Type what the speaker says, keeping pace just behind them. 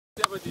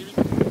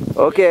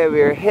Okay,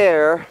 we're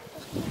here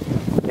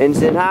in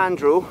St.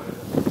 Andrew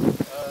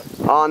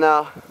on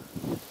a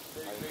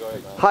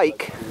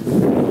hike,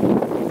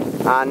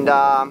 and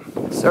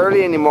it's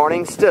early in the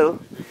morning still,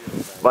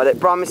 but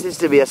it promises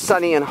to be a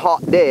sunny and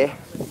hot day.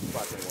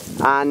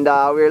 And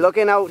we're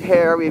looking out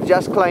here. We've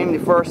just climbed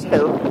the first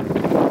hill.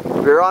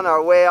 We're on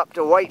our way up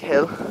to White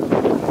Hill.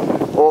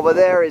 Over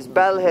there is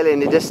Bell Hill in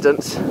the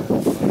distance,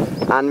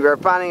 and we're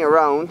panning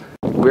around.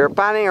 We're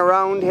panning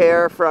around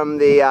here from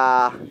the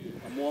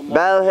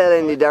Bell Hill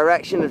in the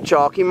direction of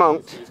Chalky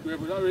Mount,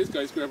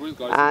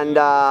 and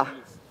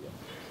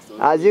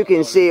as you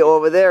can see,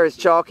 over there is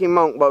Chalky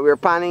Mount, but we're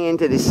panning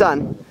into the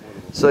sun,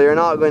 so you're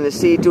not going to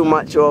see too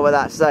much over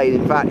that side.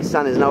 In fact, the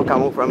sun has now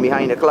come out from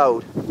behind a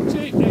cloud.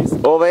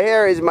 Over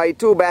here is my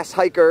two best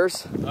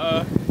hikers,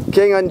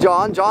 King and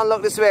John. John,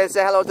 look this way and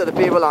say hello to the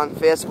people on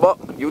Facebook,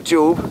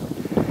 YouTube.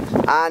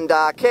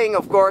 And King,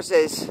 of course,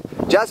 is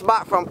just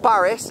back from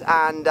Paris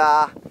and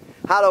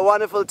had a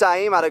wonderful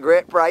time at a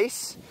great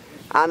price.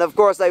 And of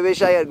course, I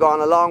wish I had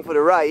gone along for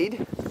the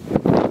ride,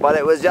 but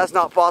it was just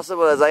not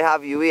possible as I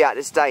have UE at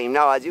this time.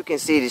 Now, as you can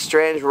see, the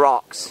strange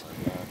rocks.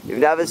 You've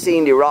never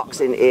seen the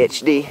rocks in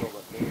HD.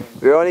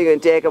 We're only going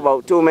to take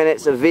about 2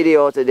 minutes of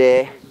video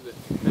today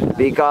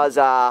because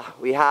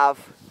we have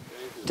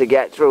to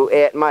get through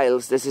 8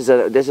 miles. This is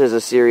a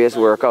serious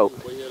workout.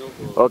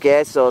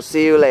 Okay, so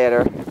see you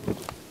later.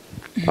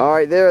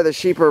 Alright, there the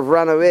sheep have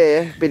run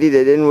away. Pity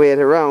they didn't wait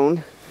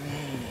around.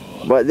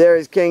 But there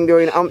is King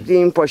doing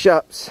umpteen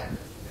push-ups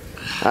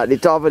at the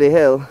top of the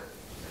hill.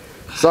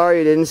 Sorry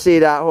you didn't see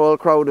that whole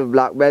crowd of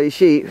black belly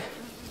sheep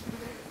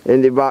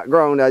in the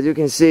background. As you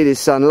can see, the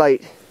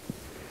sunlight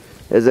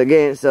is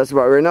against us,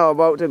 but we're now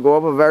about to go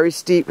up a very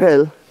steep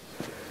hill.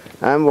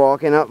 I'm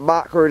walking up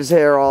backwards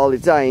here all the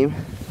time.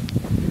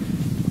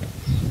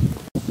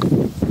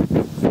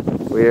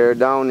 We're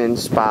down in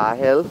Spa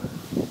Hill,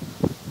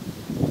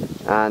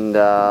 and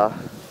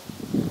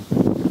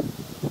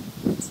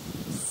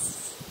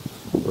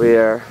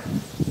we're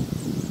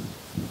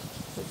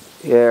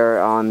here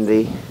on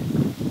the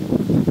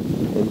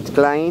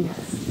incline.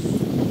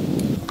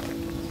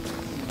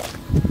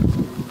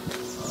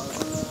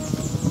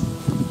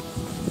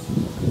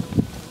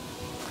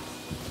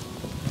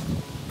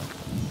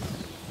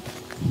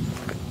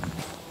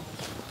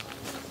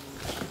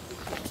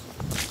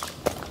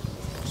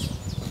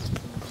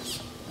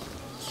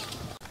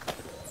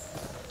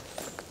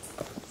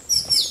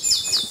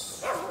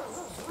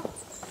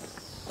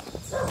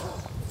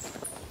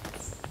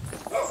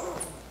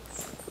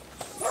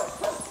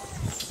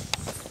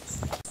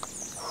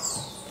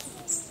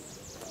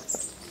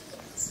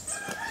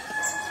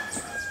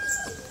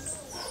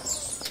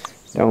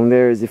 Down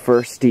there is the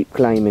first steep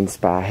climb in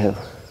Spa Hill.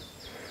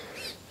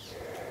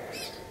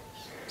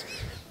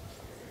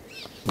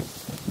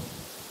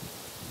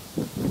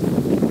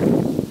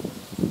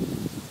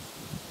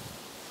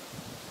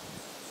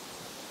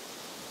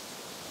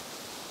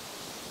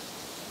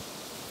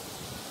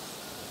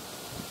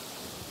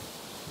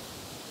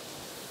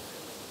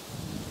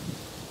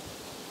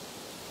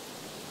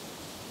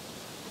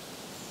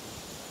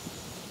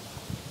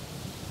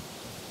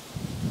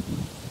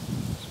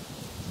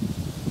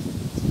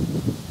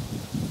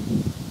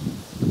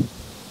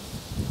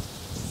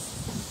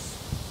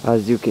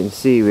 As you can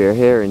see, we're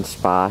here in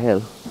Spa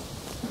Hill.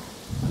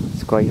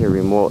 It's quite a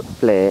remote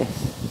place,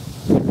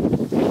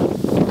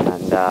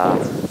 and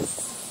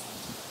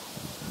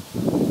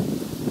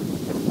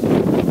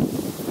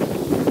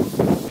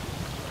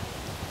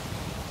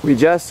we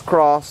just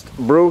crossed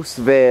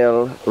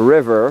Brucevale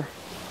River,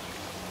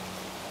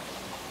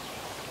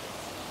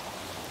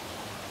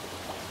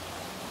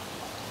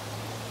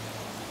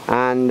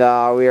 and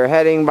we are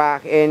heading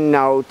back in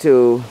now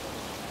to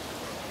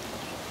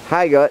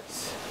Haggatts.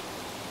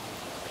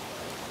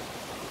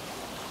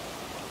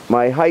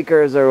 My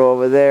hikers are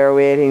over there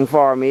waiting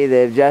for me.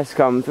 They've just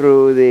come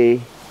through the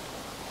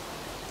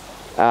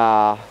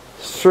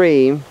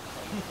stream,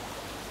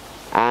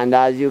 and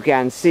as you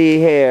can see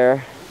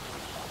here,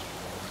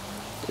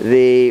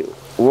 the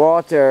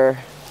water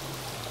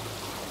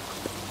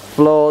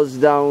flows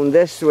down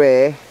this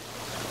way.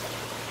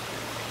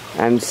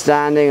 I'm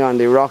standing on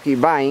the rocky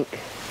bank.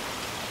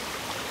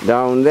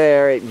 Down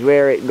there it's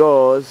where it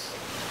goes.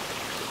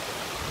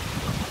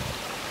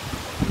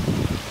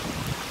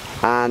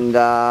 And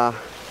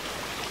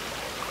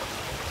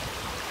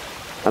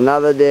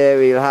another day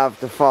we'll have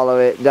to follow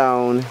it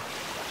down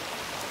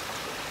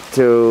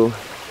to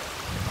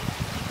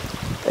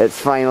its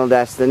final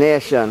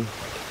destination.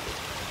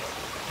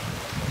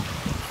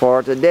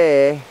 For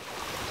today,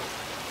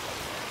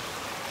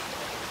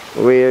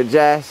 we're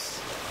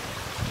just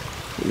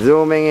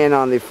zooming in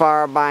on the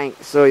far bank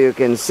so you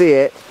can see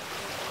it,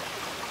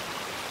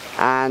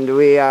 and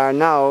we are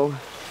now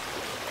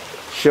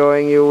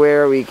showing you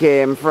where we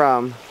came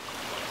from.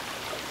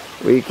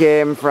 We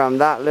came from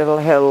that little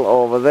hill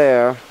over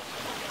there.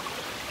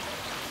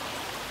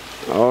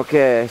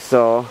 Okay,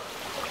 so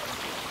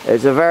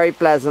it's a very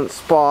pleasant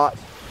spot.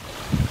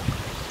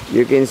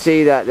 You can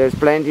see that there's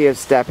plenty of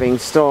stepping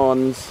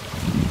stones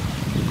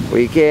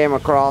we came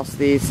across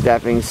these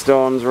stepping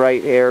stones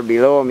right here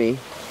below me.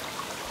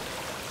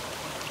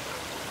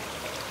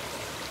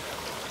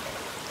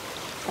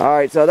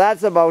 Alright, so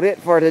that's about it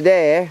for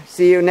today.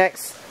 See you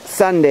next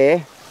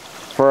Sunday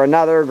for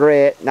another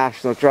great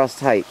National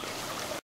Trust hike.